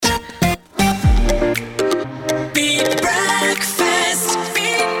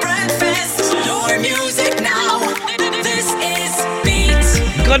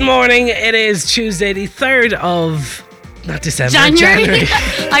Good morning. It is Tuesday, the 3rd of... Not December, January.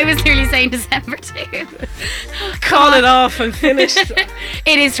 I was nearly saying December too. Call it off. I'm finished.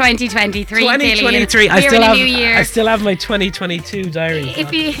 It is 2023. 2023. I still have my 2022 diary.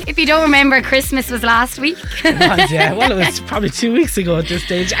 If you don't remember, Christmas was last week. Yeah, well, it was probably 2 weeks ago at this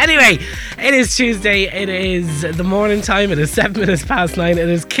stage. Anyway, it is Tuesday. It is the morning time. It is 7 minutes past 9. It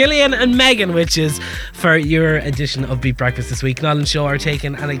is Cillian and Megan, which is for your edition of Beat Breakfast this week. Noel and Show are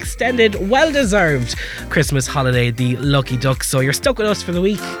taking an extended, well-deserved Christmas holiday. The Lucky Ducks. So you're stuck with us for the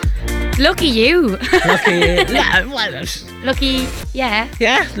week. Lucky you. Lucky, yeah, well, lucky, yeah.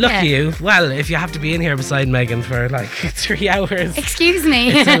 Yeah, lucky you. Well, if you have to be in here beside Megan for like 3 hours. Excuse me.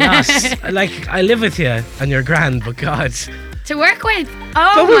 It's a lot. Like, I live with you and you're grand, but God. To work with.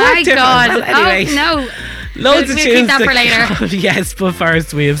 Oh my God. Well, anyway, oh no. Loads of tunes keep that for later. Yes, but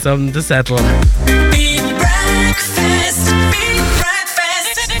first we have something to settle. Beat Breakfast,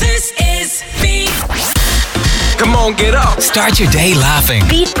 this is Beat. Come on, get up. Start your day laughing.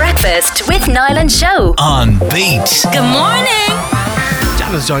 Beat Breakfast with Niall and Show on Beat. Good morning.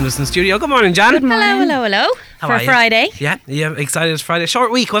 Jan has joined us in the studio. Good morning, Jan. Good morning. Hello. How For are you? Friday. Yeah, excited it's Friday.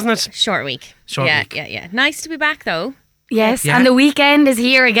 Short week, wasn't it? Short week. Short week. Yeah. Nice to be back though. Yes, Yeah. and the weekend is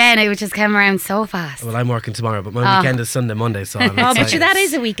here again. It just came around so fast. Well, I'm working tomorrow, but my weekend is Sunday, Monday, so I'm Oh, but excited. that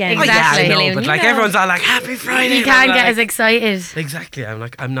is a weekend. Oh, yeah, I Exactly. know, but like everyone's all like, Happy Friday. You can't I'm get like, as excited. Exactly. I'm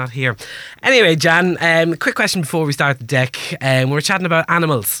like, I'm not here. Anyway, Jan, quick question before we start the deck. We're chatting about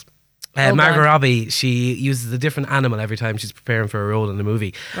animals. Oh, Margot God. Robbie, she uses a different animal every time she's preparing for a role in a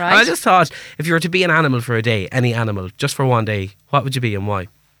movie. Right. And I just thought, if you were to be an animal for a day, any animal, just for one day, what would you be and why?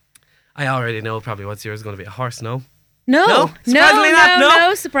 I already know probably what's yours going to be. A horse, no? No. Surprisingly not,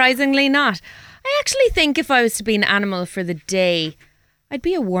 no? Surprisingly not. I actually think if I was to be an animal for the day, I'd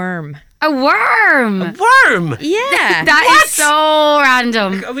be a worm. A worm. A worm? Yeah. That is so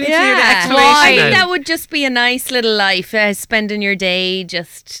random. We need to hear the I explanation think now. that would just be a nice little life, spending your day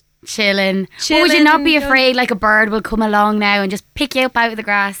just... Chilling. But would you not be Chilling. afraid like a bird will come along now and just pick you up out of the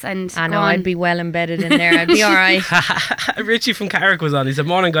grass and I go know, on? I'd be well embedded in there. I'd be all right. Richie from Carrick was on. He said,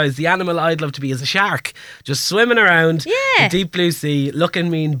 morning guys, the animal I'd love to be is a shark. Just swimming around Yeah. the deep blue sea, looking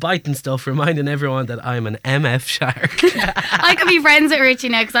mean, biting stuff, reminding everyone that I'm an MF shark. I could be friends with Richie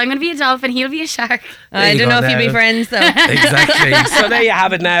now because I'm going to be a dolphin, he'll be a shark. I you don't go know if you'd be now. friends though. Exactly. So there you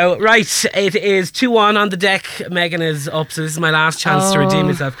have it now. Right, it is 2-1 on the deck. Megan is up, so this is my last chance to redeem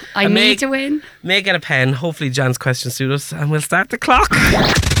myself. I And need to win. May get a pen. Hopefully Jan's questions suit us and we'll start the clock.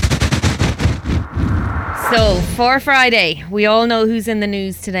 So, for Friday, we all know who's in the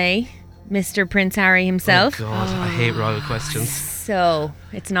news today. Mr. Prince Harry himself. Oh God, I hate royal questions. So,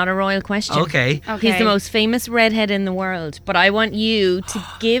 it's not a royal question. Okay. He's the most famous redhead in the world. But I want you to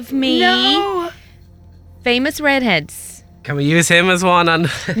give me famous redheads. Can we use him as one? On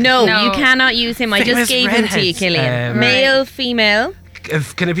No, No. you cannot use him. I Famous just gave him to you, redheads. Cillian. Right. Male, female.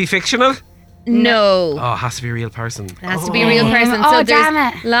 Can it be fictional? No. Oh, it has to be a real person. It has to be a real person. Oh, So there's damn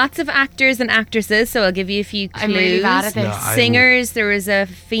it. lots of actors and actresses. So I'll give you a few clues. I'm really bad at this. No, I'm- Singers. There was a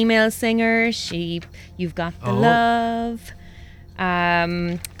female singer. You've Got the Oh. Love.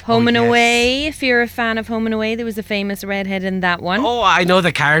 Home and yes. Away. If you're a fan of Home and Away, there was a famous redhead in that one. Oh, I know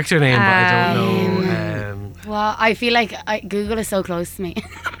the character name, but I don't know. Well, I feel like Google is so close to me.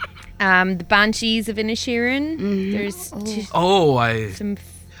 The Banshees of Inisherin. Mm-hmm. There's some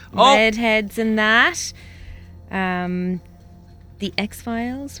Oh. redheads in that. The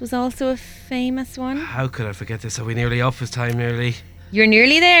X-Files was also a famous one. How could I forget this? Are we nearly up? Is time nearly? You're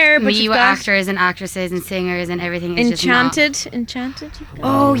nearly there, but Me you've with got actors and actresses and singers and everything. Is just not. Enchanted. You've got.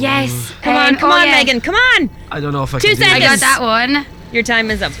 Oh, yes. Come on, yeah. Megan. Come on. I don't know if I 2 can do I seconds. got this. that one. Your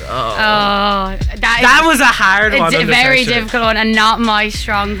time is up. Oh, That was a hard one. it's a under very pressure. difficult one and not my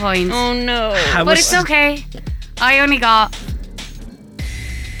strong point. Oh no. I But was- it's okay. I only got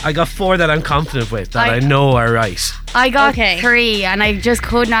I got 4 that I'm confident with that I I- know are right. 3 and I just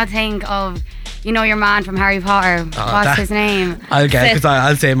could not think of, your man from Harry Potter. What's that- his name? I'll get because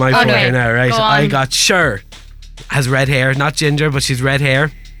I'll say my 4 Okay, here now. Right, go I on. got Cher. Has red hair, not ginger, but she's red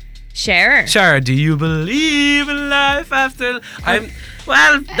hair. Cher. Cher, do you believe in life after?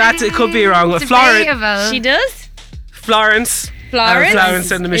 It could be wrong. With Debatable. She does. Florence. Florence.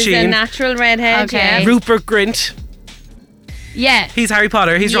 Florence and the Is a Machine. natural redhead. Okay. Yeah. Rupert Grint. Yeah. He's Harry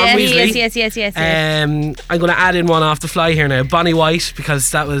Potter. He's Ron Weasley. Yes. I'm going to add in one off the fly here now. Bonnie White, because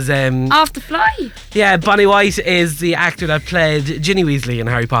that was Off the fly. Bonnie White is the actor that played Ginny Weasley in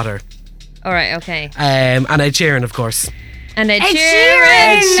Harry Potter. All right. Okay. And Ed Sheeran, of course. And Ed Ed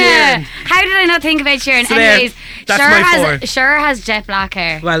Sheeran. Sheeran. How did I not think about Sharon? So there, Anyways, that's my four. Cher has jet black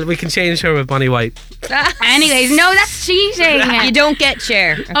hair. Well, we can change her with Bonnie White. Anyways, no, that's cheating. You don't get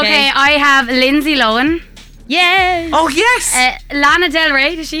Cher. Okay, I have Lindsay Lohan. Yes. Oh, yes. Lana Del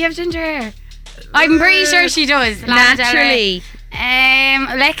Rey. Does she have ginger hair? I'm pretty sure she does. Lana Del Rey.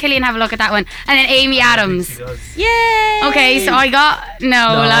 Naturally. Let Cillian have a look at that one. And then Amy Adams. Yay. Okay, so I got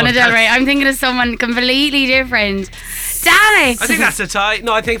Lana Del Rey. that's- I'm thinking of someone completely different. Damn it! I think that's a tie.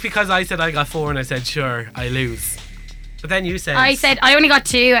 No, I think because I said I got 4 and I said sure, I lose. But then you said. I said I only got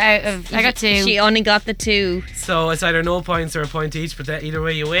 2 out of. I got 2. She only got the 2. So it's either no points or a point each, but either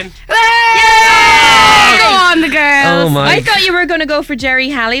way you win. Yay! Go on, the girls. Oh my. I thought you were going to go for Jerry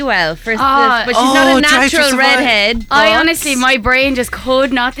Halliwell but she's Oh, not a Drive to natural Survive. redhead. I but honestly, my brain just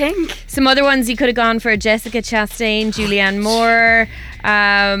could not think. some other ones you could have gone for: Jessica Chastain, Julianne Moore,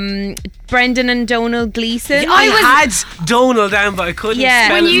 Brendan and Donald Gleeson. I had Donald down, but I couldn't Yeah,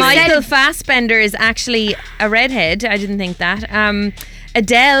 spell his name. Michael Fassbender is actually a redhead. I didn't think that.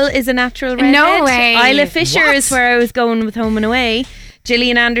 Adele is a natural redhead. No way. Isla Fisher What? is where I was going with Home and Away.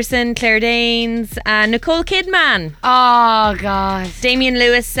 Gillian Anderson, Claire Danes, Nicole Kidman, Oh God! Damian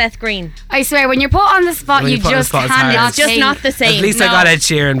Lewis, Seth Green. I swear, when you're put on the spot, When you you're put on the just spot, it's cannot. hard. It's just think. not the same. At least I got Ed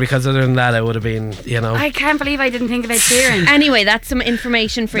Sheeran, because other than that, I would have been, I can't believe I didn't think about Sheeran. Anyway, that's some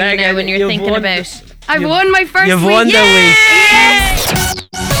information for you Megan, now when you're you've thinking won about. I've won my first You've week. won the week. Yes!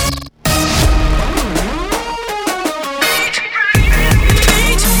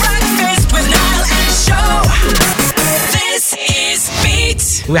 Beat breakfast with Niall and Show. This is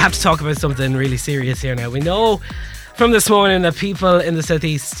Beat. We have to talk about something really serious here now. We know from this morning that people in the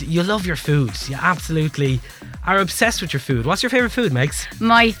southeast, you love your food. You absolutely are obsessed with your food. What's your favourite food, Megs?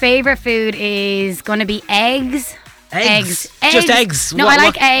 My favourite food is going to be eggs. Eggs. Just eggs. No, What- I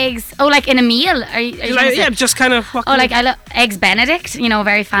like what- eggs. Oh, like in a meal? Are you gonna say- Yeah, just kind of. Oh, like I love eggs Benedict.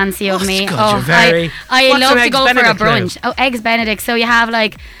 Very fancy of Oh, me. God, Oh, you're very- I What's love an to eggs go for a Benedict now? brunch. Oh, eggs Benedict. So you have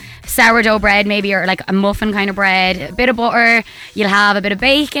like sourdough bread maybe, or like a muffin kind of bread, a bit of butter. You'll have a bit of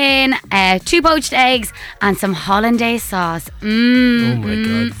bacon, 2 poached eggs, and some hollandaise sauce. Oh my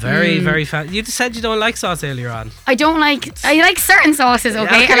God. Very, very fat. You just said you don't like sauce earlier on. I like certain sauces,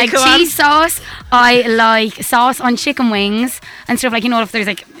 okay? Okay, I like go on. cheese sauce. I like sauce on chicken wings and stuff like, if there's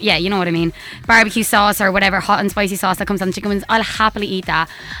like, you know what I mean, barbecue sauce or whatever, hot and spicy sauce that comes on chicken wings, I'll happily eat that.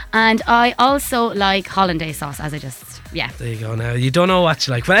 And I also like hollandaise sauce, as I just, There you go. Now you don't know what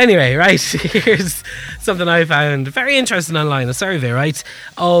you like, but anyway, right? Here's something I found very interesting online. A survey, right,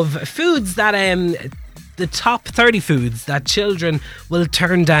 of foods that the top 30 foods that children will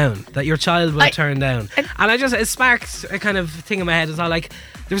turn down, that your child will turn down. And it sparked a kind of thing in my head. It's all like,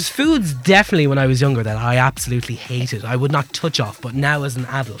 there's foods definitely when I was younger that I absolutely hated. I would not touch off, but now as an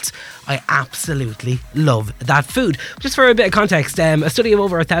adult, I absolutely love that food. Just for a bit of context, a study of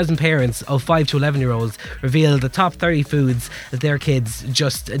over 1,000 parents of 5 to 11-year-olds revealed the top 30 foods that their kids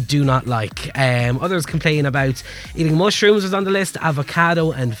just do not like. Others complain about eating mushrooms was on the list,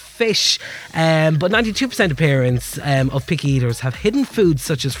 avocado and fish. But 92% of parents of picky eaters have hidden foods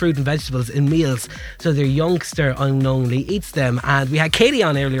such as fruit and vegetables in meals, so their youngster unknowingly eats them. And we had Katie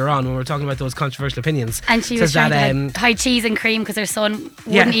on earlier on when we were talking about those controversial opinions. And she was trying to hide cheese and cream because her son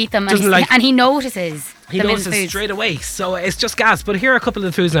wouldn't eat them. And he notices. He notices straight away, so it's just gas. But here are a couple of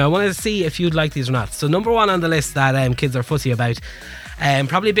the foods now. I wanted to see if you'd like these or not. So number 1 on the list that kids are fussy about,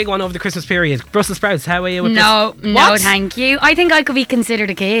 probably a big one over the Christmas period, Brussels sprouts. How are you with this? No, What? thank you. I think I could be considered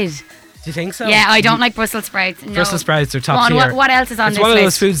a kid. Do you think so? Yeah, I don't like Brussels sprouts. No. Brussels sprouts are top Come on, tier. what else is on it's this one of those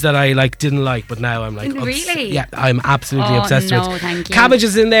list? foods that I didn't like, but now I'm like Really? yeah, I'm absolutely obsessed no, with. thank you. Cabbage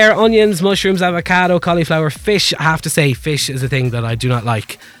is in there, onions, mushrooms, avocado, cauliflower, fish. I have to say, fish is a thing that I do not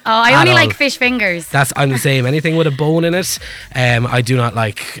like. Oh, I at only all. like fish fingers. I'm the same. Anything with a bone in it, I do not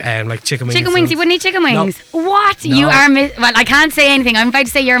like chicken wings. Chicken wings, you wouldn't eat chicken wings. What? No. You are well, I can't say anything. I'm about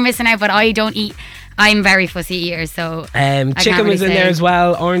to say you're missing out, but I don't eat. I'm very fussy eater, so chicken really was in there say. as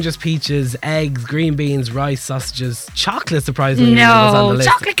well. Oranges, peaches, eggs, green beans, rice, sausages, chocolate. Surprisingly, was on the No, list.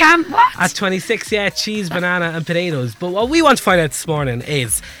 chocolate camp. What? At 26, cheese, banana, and potatoes. But what we want to find out this morning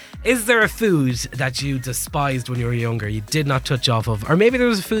is there a food that you despised when you were younger, you did not touch off of? Or maybe there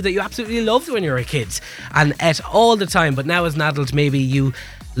was a food that you absolutely loved when you were a kid and ate all the time, but now as an adult, maybe you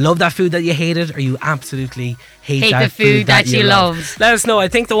love that food that you hated, or you absolutely hate that the food that you loved. Let us know. I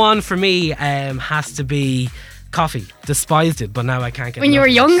think the one for me has to be coffee. Despised it, but now I can't get When you were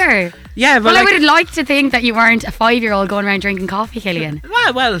enough of it. younger. Yeah, but Well, like, I would like to think that you weren't a 5-year-old going around drinking coffee, Cillian.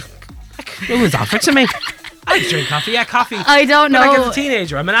 well, it was offered to me. I drink coffee. Yeah, coffee. I don't But like know. as a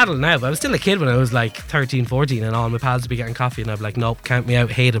teenager, I'm an adult now, but I was still a kid when I was like 13, 14 and all my pals would be getting coffee and I'd be like, nope, count me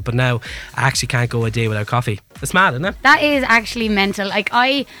out, hate it. But now I actually can't go a day without coffee. It's mad, isn't it? That is actually mental. Like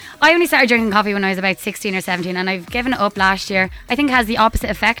I only started drinking coffee when I was about 16 or 17 and I've given it up last year. I think it has the opposite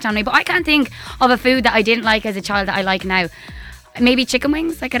effect on me, but I can't think of a food that I didn't like as a child that I like now. Maybe chicken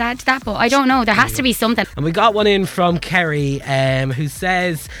wings I could add to that, but I don't know. There has to be something. And we got one in from Kerry who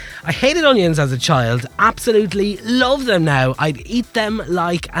says, I hated onions as a child, absolutely love them now. I'd eat them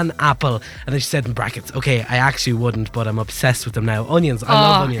like an apple. And then she said in brackets, okay, I actually wouldn't, but I'm obsessed with them now. Onions, I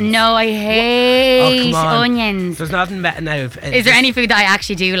love onions. No, I hate come on. onions. There's nothing better now. Is there any food that I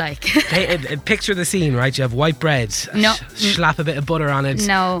actually do like? Picture the scene, right? You have white bread, No. slap a bit of butter on it,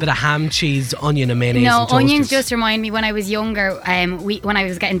 No. bit of ham, cheese, onion and mayonnaise No, and toasters. onions just remind me when I was younger, when I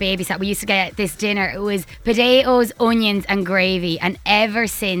was getting babysat, we used to get this dinner. It was potatoes, onions and gravy, and ever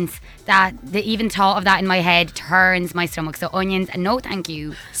since that, the even thought of that in my head turns my stomach. So onions, and no thank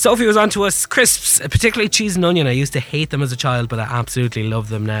you. Sophie was on to us. Crisps, particularly cheese and onion. I used to hate them as a child, but I absolutely love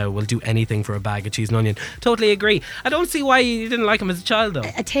them now. Will do anything for a bag of cheese and onion. Totally agree. I don't see why you didn't like them as a child though.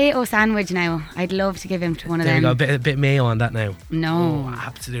 A potato sandwich now. I'd love to give him to one of There you them. go, a bit mayo on that now. No. Oh,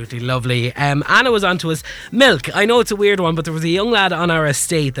 absolutely lovely. Anna was on to us. Milk. I know it's a weird one, but there was a young lad on our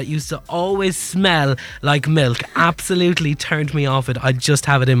estate that used to always smell like milk. Absolutely turned me off it. I'd just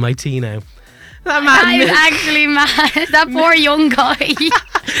have it in my tea now. That man That is milk. actually mad. That poor young guy.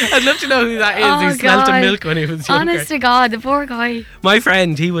 I'd love to know who that is. Oh, Who smelt of God. milk when he was younger. Honest to God, the poor guy. My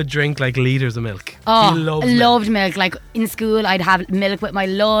friend, he would drink like litres of milk. Oh, He loved loved milk. milk. Like in school, I'd have milk with my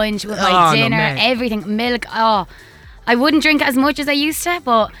lunch, with Oh, my no, dinner, man. everything. Milk. Oh, I wouldn't drink it as much as I used to,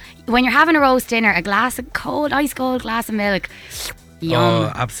 but when you're having a roast dinner, a glass of cold, ice cold glass of milk. Yum.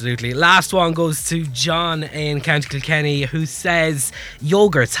 Oh, absolutely. Last one goes to John in County Kilkenny, who says,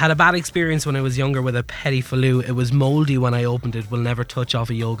 yogurts. Had a bad experience when I was younger with a Petit Falou. It was mouldy when I opened it. Will never touch off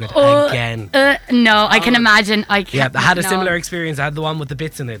a yogurt again. No, I can imagine. I Yeah, can't, I had a no. similar experience. I had the one with the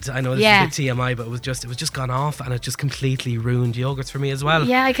bits in it. I know this Yeah. is a bit TMI, but it was just gone off and it just completely ruined yogurts for me as well.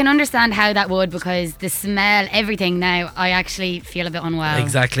 Yeah, I can understand how that would, because the smell, everything now, I actually feel a bit unwell.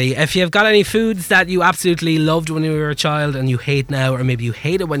 Exactly. If you've got any foods that you absolutely loved when you were a child and you hate now, or maybe you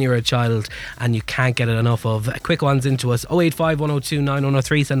hate it when you were a child and you can't get it enough of, quick ones into us. 085 102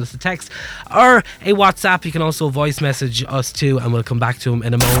 9103. Send us a text or a WhatsApp. You can also voice message us too, and we'll come back to them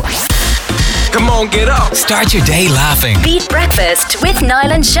in a moment. Come on, get up. Start your day laughing Beat Breakfast with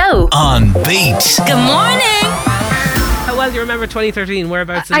Niall and Show. on Beat. Good morning. How well do you remember 2013?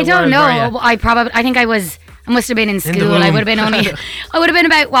 Whereabouts in I the don't world know. were you? I think I must have been in the school. I womb. would have been I would have been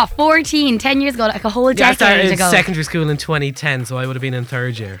about 14, 10 years ago, like a whole Yeah, I decade started ago. secondary school in 2010, so I would have been in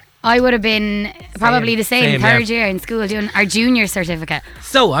third year. I would have been probably the same, yeah. third year in school doing our junior certificate.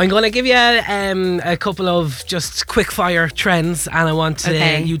 So I'm going to give you a couple of just quick fire trends, and I want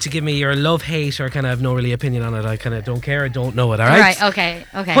Okay. you to give me your love, hate, or kind of have no really opinion on it. I kind of don't care, I don't know it. All right. Right, okay.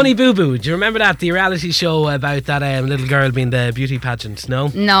 Honey Boo Boo. Do you remember that? The reality show about that little girl being the beauty pageant? No.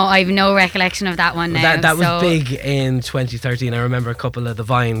 No, I've no recollection of that one now. That was so- big in 2013. I remember a couple of the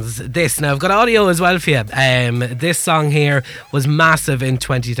vines. Now I've got audio as well for you. This song here was massive in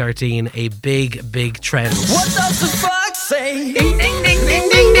 2013. A big trend. What does the fuck say? Ding, ding, ding, ding,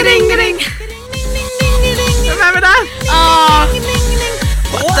 ding, ding, ding. Remember that?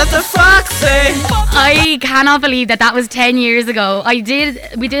 What does the fuck say? I cannot believe that was 10 years ago. We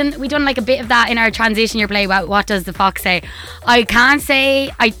done like a bit of that in our transition year play. What does the fox say? I can't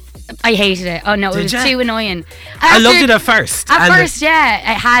say I hated it. Oh no, it Did was ya? too annoying. I loved it at first. At And first,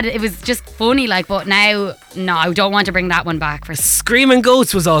 yeah, it was just funny, like. But now, no, I don't want to bring that one back. For Screaming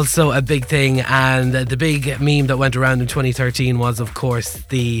Goats was also a big thing, and the big meme that went around in 2013 was, of course,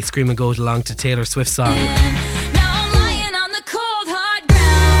 the Screaming Goat along to Taylor Swift's song. Now I'm lying on the cold hard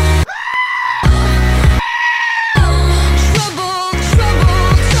ground.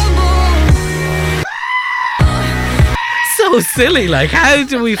 So silly, like, how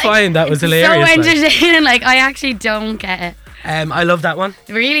do we find that was hilarious? so like? entertaining. Like, I actually don't get it. I love that one.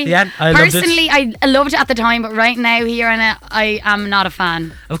 Really? Yeah, I loved it. Personally, I loved it at the time, but right now, here and it, I am not a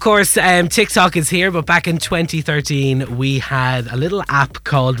fan. Of course, TikTok is here, but back in 2013, we had a little app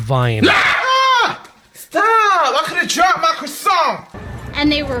called Vine. Stop! I could have dropped my croissant.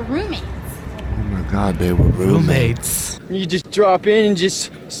 And they were roommates. Oh my God, they were roommates. Roommates. You just drop in and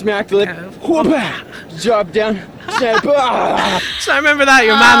just smack the lip. Whoop-ah! Drop down. Snap. Ah! So I remember that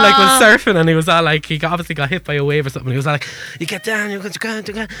your man like was surfing and he was all like, obviously got hit by a wave or something. He was all like, you get down, you go,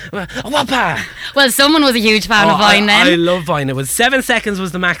 whoppa. Well, someone was a huge fan of Vine then. I love Vine. It was 7 seconds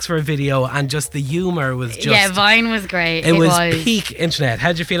was the max for a video, and just the humour was just. Yeah, Vine was great. It was peak internet. How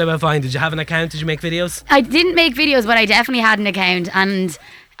did you feel about Vine? Did you have an account? Did you make videos? I didn't make videos, but I definitely had an account, and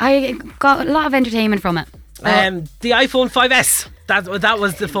I got a lot of entertainment from it. The iPhone 5S. That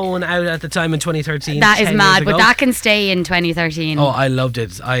was the phone out at the time in 2013. That is 10 mad, years ago. but that can stay in 2013. Oh, I loved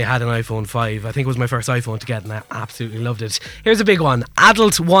it. I had an iPhone 5. I think it was my first iPhone to get, and I absolutely loved it. Here's a big one.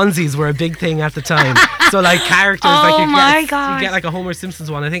 Adult onesies were a big thing at the time. So like characters, you get like a Homer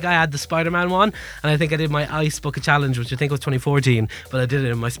Simpson's one. I think I had the Spider-Man one, and I think I did my Ice Bucket Challenge, which I think was 2014, but I did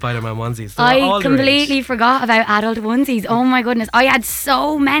it in my Spider-Man onesies. I completely forgot about adult onesies. Oh my goodness. I had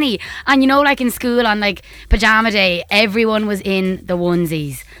so many. And you know, like in school on like pajama day, everyone was in the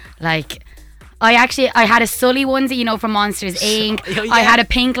onesies. Like I had a Sully onesie, you know, from Monsters Inc. Oh, yeah. I had a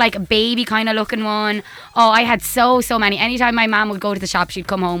pink like baby kind of looking one. Oh, I had so many. Anytime my mum would go to the shop, she'd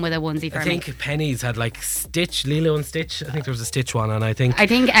come home with a onesie for me. I think Penny's had like Stitch, Lilo and Stitch. I think there was a Stitch one, and I think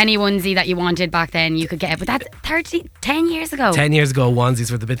any onesie that you wanted back then you could get it. But that's 10 years ago. 10 years ago,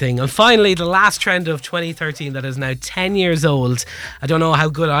 onesies were the big thing. And finally, the last trend of 2013 that is now 10 years old. I don't know how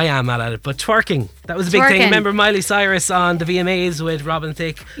good I am at it, but twerking. That was a big thing. Remember Miley Cyrus on the VMAs with Robin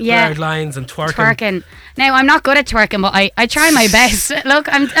Thicke, blurred lines and twerking. Now, I'm not good at twerking, but I try my best. Look,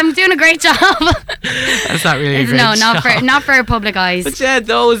 I'm doing a great job. That's not really a great No, job. not for public eyes. But yeah,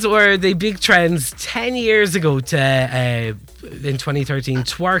 those were the big trends 10 years ago in 2013.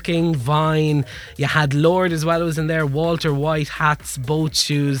 Twerking, Vine, you had Lord as well, was in there, Walter White, hats, boat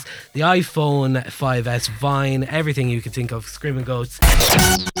shoes, the iPhone 5S, Vine, everything you could think of, Screaming Goats.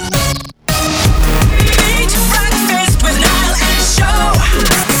 Breakfast with Niall and Show.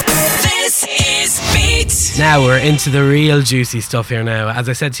 This is Beat. Now we're into the real juicy stuff here now. As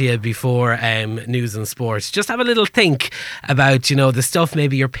I said to you before, news and sports. Just have a little think about, you know, the stuff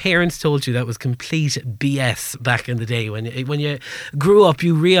maybe your parents told you that was complete BS back in the day. When you grew up,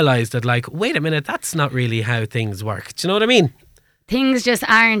 you realised that, like, wait a minute, that's not really how things work. Do you know what I mean? Things just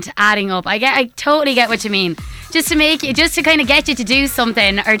aren't adding up. I totally get what you mean. Just to kind of get you to do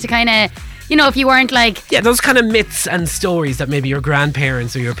something, or to kind of, you know, if you weren't like... Yeah, those kind of myths and stories that maybe your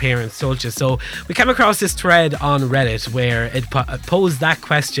grandparents or your parents told you. So we came across this thread on Reddit where it posed that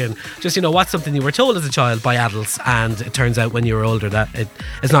question. Just, you know, what's something you were told as a child by adults, and it turns out when you were older that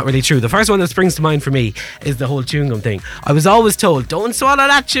it's not really true. The first one that springs to mind for me is the whole chewing gum thing. I was always told, don't swallow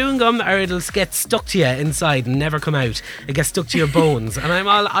that chewing gum or it'll get stuck to you inside and never come out. It gets stuck to your bones. And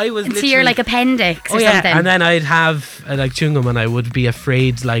I was to your like appendix or something. And then I'd have like chewing gum, and I would be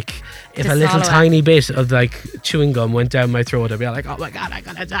afraid, like, if to a little swallow tiny bit of like chewing gum went down my throat, I'd be like, oh my god, I'm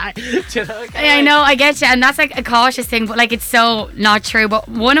gonna die. You know, yeah, I know, I get you, and that's like a cautious thing, but like it's so not true. But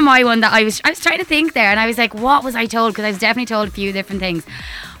one of my one that I was trying to think there, and I was like, what was I told? Because I was definitely told a few different things.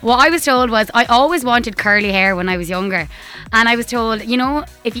 What I was told was I always wanted curly hair when I was younger, and I was told, you know,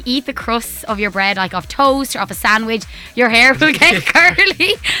 if you eat the crusts of your bread, like off toast or off a sandwich, your hair will get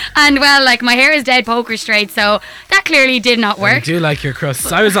curly. And well, like my hair is dead poker straight, so that clearly did not work. I do like your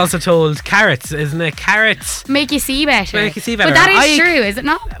crusts. I was also told carrots, isn't it? Carrots make you see better. Make you see better. But that is true, is it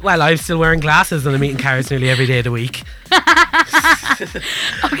not? Well, I'm still wearing glasses and I'm eating carrots nearly every day of the week.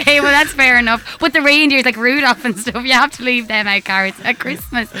 Okay, well that's fair enough. But the reindeers like Rudolph and stuff, you have to leave them out, carrots at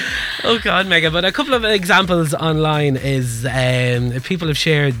Christmas. Oh God, Megan. But a couple of examples online is people have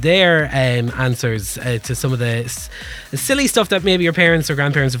shared their answers to some of the silly stuff that maybe your parents or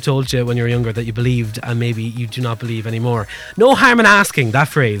grandparents have told you when you were younger that you believed and maybe you do not believe anymore. No harm in asking, that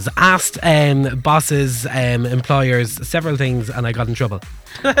phrase. Asked bosses, employers several things and I got in trouble.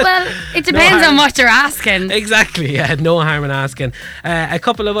 Well, it depends on what you're asking. Exactly, yeah, no harm in asking. A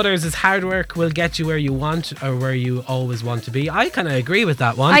couple of others is hard work will get you where you want or where you always want to be. I kind of agree with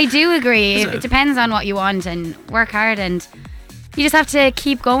that one. I do agree. It depends on what you want, and work hard, and you just have to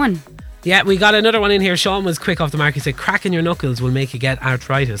keep going. Yeah, we got another one in here. Sean was quick off the mark. He said cracking your knuckles will make you get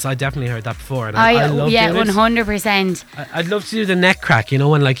arthritis. I definitely heard that before, and I love doing it. 100%. I'd love to do the neck crack, you know,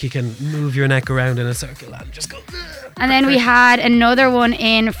 when like you can move your neck around in a circle and just go. And then we had another one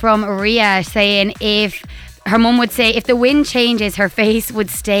in from Ria saying if her mum would say if the wind changes her face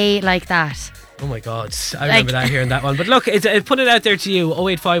would stay like that. Oh my God, I remember that, hearing that one. But look, put it out there to you,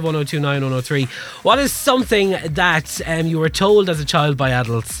 085 1029 103. What is something that you were told as a child by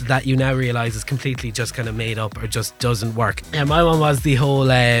adults that you now realise is completely just kind of made up or just doesn't work? Yeah, my one was the whole...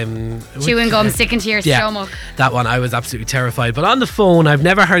 chewing gum sticking to your stomach. That one, I was absolutely terrified. But on the phone, I've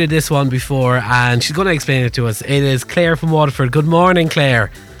never heard of this one before, and she's going to explain it to us. It is Claire from Waterford. Good morning,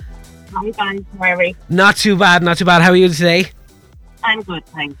 Claire. Hi guys, how are we? Not too bad, not too bad. How are you today? I'm good,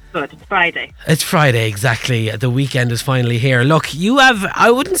 thanks. Good. It's Friday. It's Friday, exactly. The weekend is finally here. Look, you have,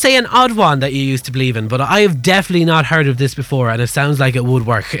 I wouldn't say an odd one that you used to believe in, but I have definitely not heard of this before, and it sounds like it would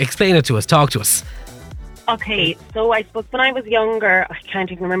work. Explain it to us. Talk to us. Okay, so I suppose when I was younger, I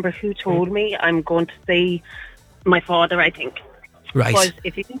can't even remember who told me. I'm going to say my father, I think. Right. But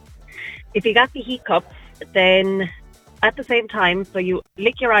if you got the hiccups, then at the same time, so you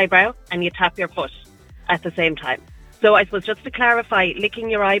lick your eyebrow and you tap your foot at the same time. So I suppose just to clarify, licking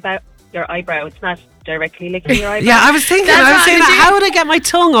your eyebrow, it's not directly licking your eyebrow. Yeah, I was thinking, how would I get my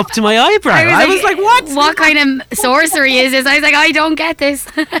tongue up to my eyebrow? I was like, what? What kind of sorcery is this? I was like, I don't get this.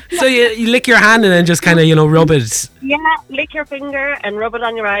 So you lick your hand and then just kind of, rub it. Yeah, lick your finger and rub it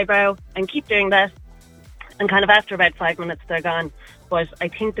on your eyebrow and keep doing that. And kind of after about 5 minutes, they're gone. But I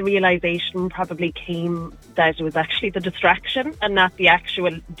think the realisation probably came that it was actually the distraction and not the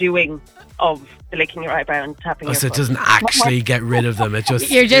actual doing of the licking your eyebrow and tapping your So foot. it doesn't actually get rid of them. It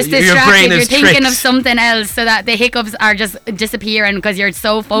just You're just your distracted. brain You're is thinking tricked. of something else so that the hiccups are just disappearing because you're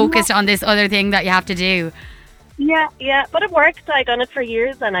so focused on this other thing that you have to do. Yeah, but it worked. I'd done it for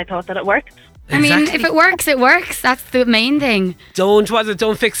years and I thought that it worked. I mean, if it works, it works. That's the main thing. Don't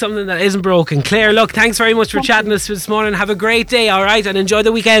fix something that isn't broken. Claire, look, thanks very much for chatting to us this morning. Have a great day, all right, and enjoy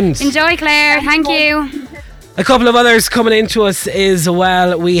the weekend. Enjoy, Claire. Thank you. A couple of others coming into us as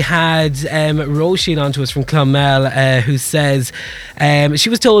well. We had Roisin on to us from Clonmel, who says she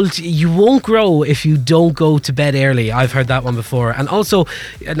was told you won't grow if you don't go to bed early. I've heard that one before. And also,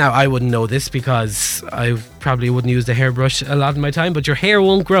 now I wouldn't know this because I probably wouldn't use the hairbrush a lot of my time, but your hair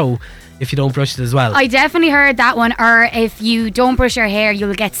won't grow if you don't brush it as well. I definitely heard that one. Or if you don't brush your hair,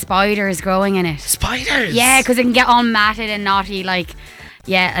 you'll get spiders growing in it. Spiders? Yeah, because it can get all matted and knotty, like...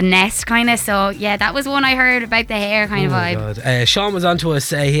 Yeah, a nest kind of. So yeah, that was one I heard about the hair kind of vibe. God. Sean was on to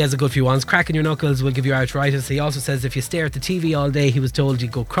us. He has a good few ones. Cracking your knuckles will give you arthritis. He also says if you stare at the TV all day, he was told you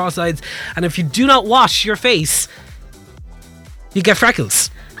go cross-eyed, and if you do not wash your face, you get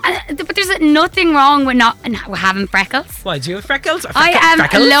freckles. But there's nothing wrong with not having freckles. Why, do you have freckles? I have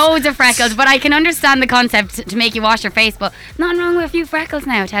freckles? loads of freckles, but I can understand the concept to make you wash your face. But nothing wrong with a few freckles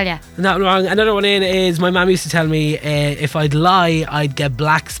now, I tell you. Nothing wrong. Another one in is my mum used to tell me if I'd lie, I'd get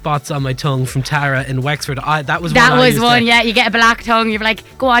black spots on my tongue from Tara in Wexford. That was one. Yeah, you get a black tongue. You're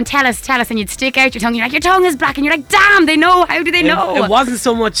like, go on, tell us, and you'd stick out your tongue. You're like, your tongue is black, and you're like, damn, they know. How do they know? It wasn't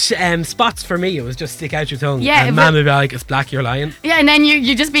so much spots for me. It was just stick out your tongue. Yeah, and mum would be like, it's black, you're lying. Yeah, and then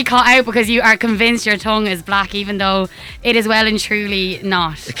you just be caught out because you are convinced your tongue is black, even though it is well and truly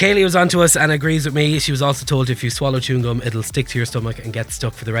not. Kaylee was on to us and agrees with me. She was also told if you swallow chewing gum, it'll stick to your stomach and get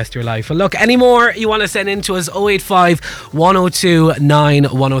stuck for the rest of your life. Well, look, any more you want to send in to us, 085 102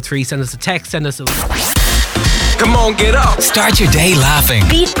 9103. Send us a text, send us a... Come on, get up. Start your day laughing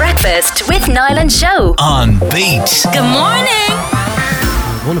Beat Breakfast with Niall and Show. on Beat. Good morning.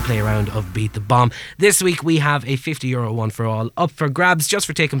 I want to play a round of Beat the Bomb. This week we have a €50 one for all up for grabs just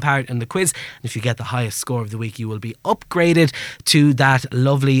for taking part in the quiz. And if you get the highest score of the week, you will be upgraded to that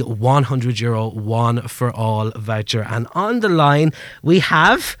lovely €100 one for all voucher. And on the line we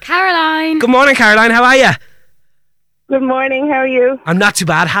have Caroline. Good morning, Caroline. How are you? Good morning, how are you? I'm not too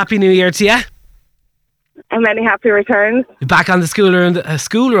bad. Happy New Year to you. And many happy returns. You're back on the school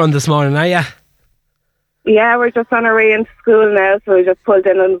run this morning, are you? Yeah, we're just on our way into school now, so we just pulled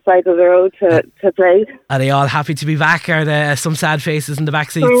in on the side of the road to play. Are they all happy to be back? Are there some sad faces in the back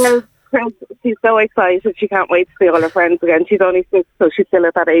seats? She's so excited. She can't wait to see all her friends again. She's only 6, so she's still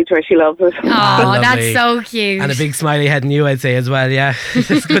at that age where she loves it. Oh, that's so cute. And a big smiley head in you, I'd say, as well, yeah.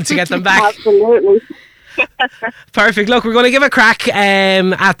 It's good to get them back. Absolutely. Perfect. Look, we're going to give a crack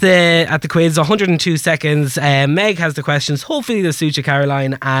at the quiz. 102 seconds. Meg has the questions. Hopefully they'll suit you,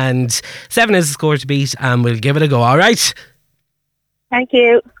 Caroline. And 7 is the score to beat, and we'll give it a go. All right. Thank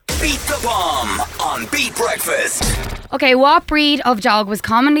you. Beat the Bomb on Beat Breakfast. Okay, what breed of dog was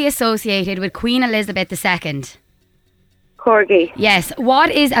commonly associated with Queen Elizabeth II? Corgi. Yes.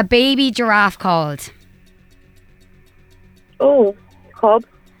 What is a baby giraffe called? Oh, cub.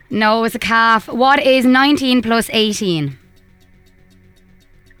 No, it's a calf. What is 19 plus 18?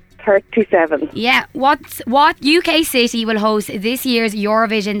 37. Yeah. What UK city will host this year's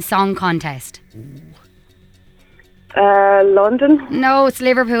Eurovision Song Contest? London. No, it's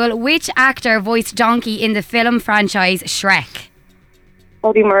Liverpool. Which actor voiced Donkey in the film franchise Shrek?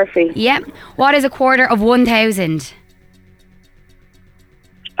 Eddie Murphy. Yep. What is a quarter of 1,000?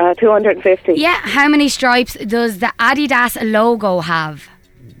 250. Yeah. How many stripes does the Adidas logo have?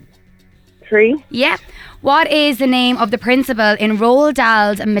 3. Yeah. What is the name of the principal in Roald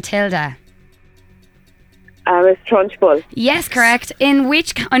Dahl's Matilda? It's Trunchbull. Yes, correct. In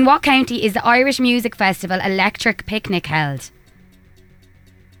what county is the Irish Music Festival Electric Picnic held?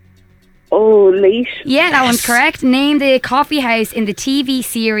 Oh, Leash. Yeah, that one's correct. Name the coffee house in the TV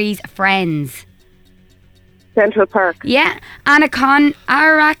series Friends. Central Park. Yeah.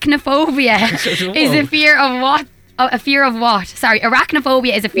 Arachnophobia is a fear of what? A fear of what? Sorry,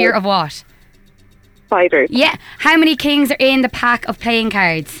 arachnophobia is a fear of what? Spiders. Yeah. How many kings are in the pack of playing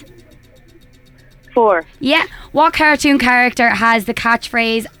cards? 4. Yeah. What cartoon character has the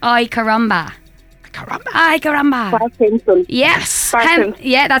catchphrase "Ay caramba"? Ay caramba. Bart Simpson. Yes. Barton.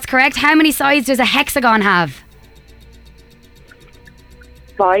 Yeah, that's correct. How many sides does a hexagon have?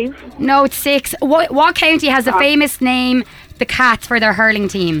 5. No, it's 6. What county has the famous name the Cats for their hurling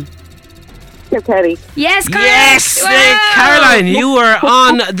team? Kilkenny. Yes, correct. Yes, Wow. Caroline, you were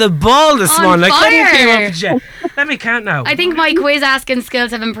on the ball this On morning. I couldn't fire. keep up with you. Let me count now. I think my quiz asking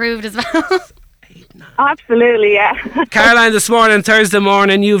skills have improved as well. Absolutely, yeah. Caroline, this morning, Thursday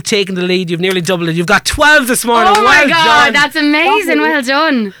morning, you've taken the lead. You've nearly doubled it. You've got 12 this morning. Oh my Well God, done. that's amazing. Well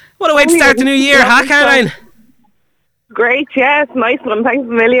done. What a way to start the new year, huh, Caroline? Great, yes, nice one. Thanks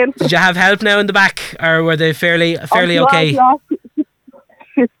a million. Did you have help now in the back, or were they fairly okay?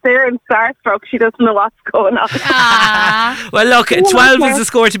 She's staring starstruck. She doesn't know what's going on. Well, look, 12 is the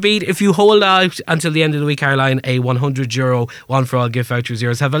score to beat. If you hold out until the end of the week, Caroline, a €100 one for all gift voucher is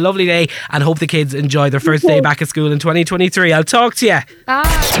yours. Have a lovely day and hope the kids enjoy their first day back at school in 2023. I'll talk to you.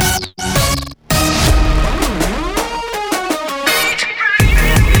 Bye.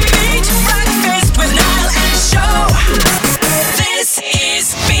 Breakfast with Niall and Show. This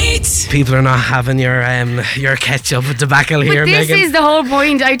is Beat. People are not having your ketchup debacle here, But this Megan. is the whole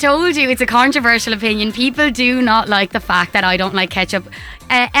point. I told you it's a controversial opinion. People do not like the fact that I don't like ketchup.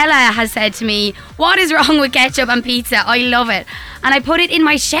 Ella has said to me, "What is wrong with ketchup and pizza? I love it." And I put it in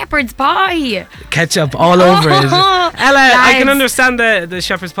my shepherd's pie. Ketchup all over it. Ella, I can Lads. understand the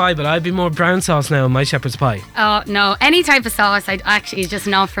shepherd's pie, but I'd be more brown sauce now in my shepherd's pie. Oh no, any type of sauce is just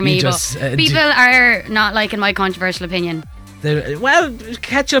not for me. You just, but people are not liking my controversial opinion. Well,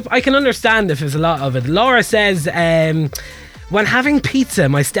 ketchup, I can understand if there's a lot of it. Laura says, when having pizza,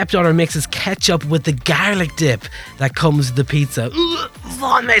 my stepdaughter mixes ketchup with the garlic dip that comes with the pizza. Ugh,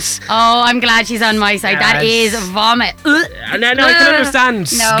 vomit. Oh, I'm glad she's on my side. That is Yes. vomit. No, I can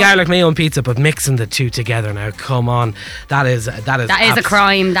understand No. garlic mayo on pizza, but mixing the two together now, come on. That is That is a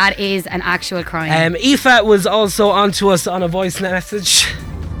crime. That is an actual crime. Aoife was also on to us on a voice message.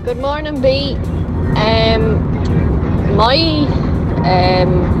 Good morning, B. My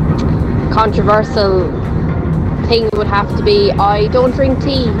controversial thing would have to be I don't drink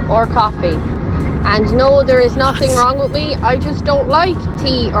tea or coffee. And no, there is nothing wrong with me. I just don't like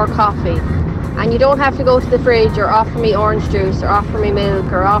tea or coffee. And you don't have to go to the fridge or offer me orange juice or offer me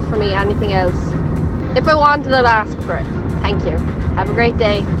milk or offer me anything else. If I wanted, I'd ask for it. Thank you. Have a great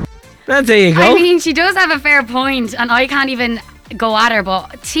day. Well, there you go. I mean, she does have a fair point, and I can't even go at her.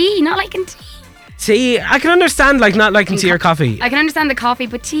 But tea, not liking tea. Tea, I can understand like not liking tea or coffee. I can understand the coffee,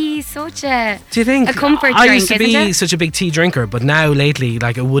 but tea is such a Do you think? a comfort I drink, used to isn't be it? such a big tea drinker, but now lately,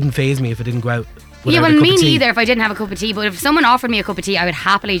 like it wouldn't faze me if I didn't go out. Yeah, without well, a cup me of tea. neither if I didn't have a cup of tea. But if someone offered me a cup of tea, I would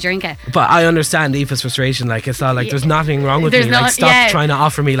happily drink it. But I understand Aoife's frustration. Like it's not like there's nothing wrong with There's me. Like not- stop yeah. trying to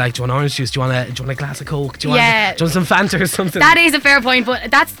offer me like, do you want orange juice? Do you want a glass of Coke? Do you Yeah. want some Fanta or something? That is a fair point, but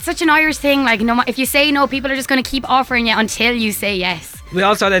that's such an Irish thing. Like, no, if you say no, people are just going to keep offering you until you say yes. We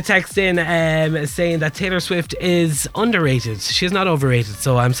also had a text in saying that Taylor Swift is underrated. She's not overrated.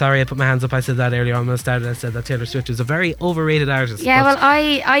 So I'm sorry I put my hands up. I said that earlier on when I started. I said that Taylor Swift is a very overrated artist. Yeah, But well,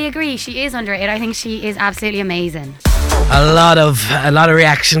 I agree. She is underrated. I think she is absolutely amazing. a lot of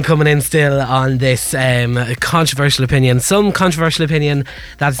reaction coming in still on this controversial opinion. Some controversial opinion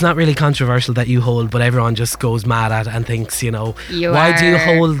that's not really controversial that you hold, but everyone just goes mad at and thinks, you know, why do you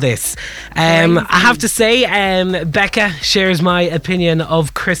hold this? I have to say, Becca shares my opinion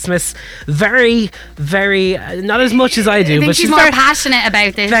of Christmas very, very, not as much as I do, I think but she's more passionate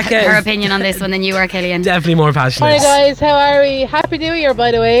about this, Becca her is- opinion on this one than you are, Cillian. Definitely more passionate. Hi guys, how are we? Happy New Year,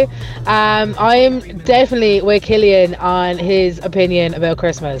 by the way. I'm definitely with Cillian on his opinion about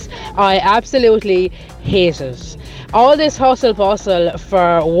Christmas. I absolutely hate it. All this hustle bustle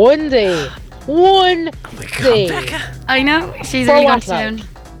for one day. One day. I know, she's For really what, got to like?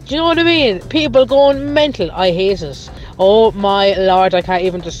 Do you know what I mean? People going mental. I hate it. Oh my lord, I can't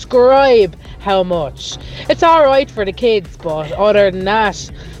even describe how much. It's alright for the kids, but other than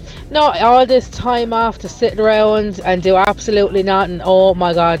that, no, all this time off to sit around and do absolutely nothing. Oh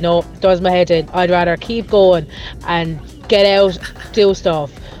my god, no, does my head in. I'd rather keep going and get out, do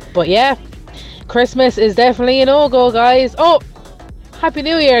stuff. But yeah, Christmas is definitely a no-go, guys. Oh, Happy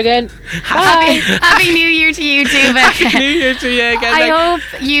New Year again. Happy New Year to you too, Becca. Happy New Year to you again. I hope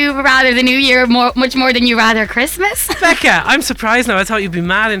you rather the New Year much more than you rather Christmas. Becca, I'm surprised now. I thought you'd be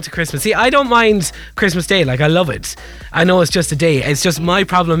mad into Christmas. See, I don't mind Christmas Day. Like, I love it. I know it's just a day. It's just my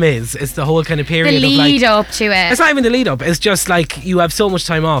problem is it's the whole kind of period the lead of like, up to it. It's not even the lead up. It's just like you have so much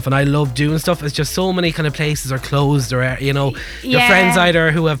time off, and I love doing stuff. It's just so many kind of places are closed, or you know, your friends either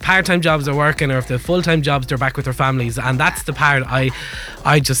who have part-time jobs are working, or if they have full-time jobs they're back with their families, and that's the part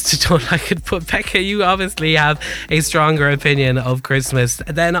I just don't like it. But Becca, you obviously have a stronger opinion of Christmas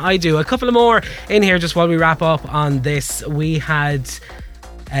than I do. A couple of more in here just while we wrap up on this. We had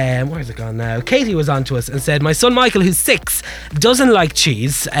where's it gone now? Katie was on to us and said, my son Michael, who's 6, doesn't like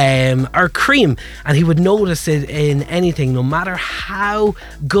cheese or cream, and he would notice it in anything, no matter how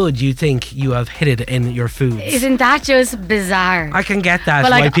good you think you have hit it in your foods. Isn't that just bizarre? I can get that,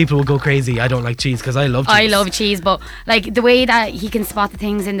 like, why people will go crazy. I don't like cheese because I love cheese. I love cheese, but like the way that he can spot the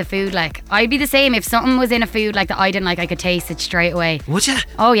things in the food, like I'd be the same. If something was in a food like that I didn't like, I could taste it straight away. Would you?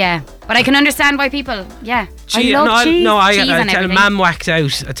 Oh yeah, but I can understand why people. Yeah, I love cheese. I tell Mam whacked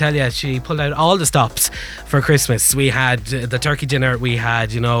out. I tell you, she pulled out all the stops for Christmas. We had the turkey dinner, we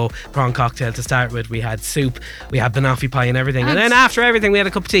had, you know, prawn cocktail to start with, we had soup, we had banoffee pie and everything, and then after everything we had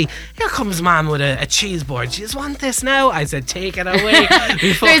a cup of tea. Here comes Mam with a cheese board. She just want this now? I said, take it away.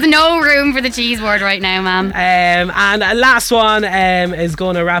 There's no room for the cheese board right now, Mam. And last one is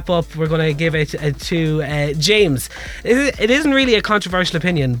going to wrap up. We're going to give it to James. It isn't really a controversial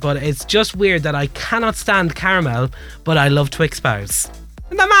opinion, but it's just weird that I cannot stand caramel, but I love Twix bars.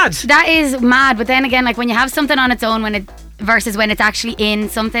 Isn't that mad? That is mad, but then again, like when you have something on its own versus when it's actually in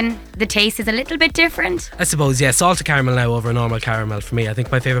something, the taste is a little bit different. I suppose, yeah. Salted caramel now over normal caramel for me. I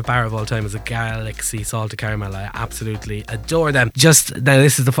think my favourite bar of all time is a Galaxy salted caramel. I absolutely adore them. Just now,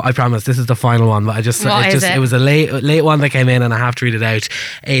 this is I promise this is the final one, but it was a late one that came in and I have to read it out.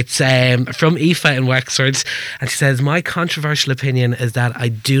 It's from Aoife in Wexford, and she says, my controversial opinion is that I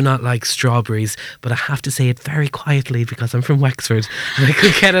do not like strawberries, but I have to say it very quietly because I'm from Wexford and I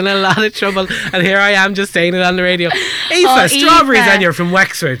could get in a lot of trouble, and here I am just saying it on the radio. Strawberries, and you're from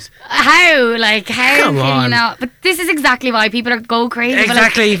Wexford. How? Like, how Come can on. you not? But this is exactly why people go crazy.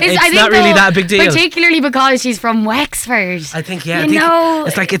 Exactly. But like, It's not really that big deal. Particularly because she's from Wexford. I think,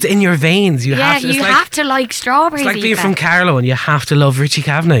 it's like it's in your veins. You have to like strawberries. It's like being Aoife. from Carlow and you have to love Richie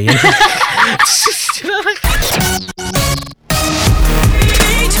Kavanagh. You know? Do you know what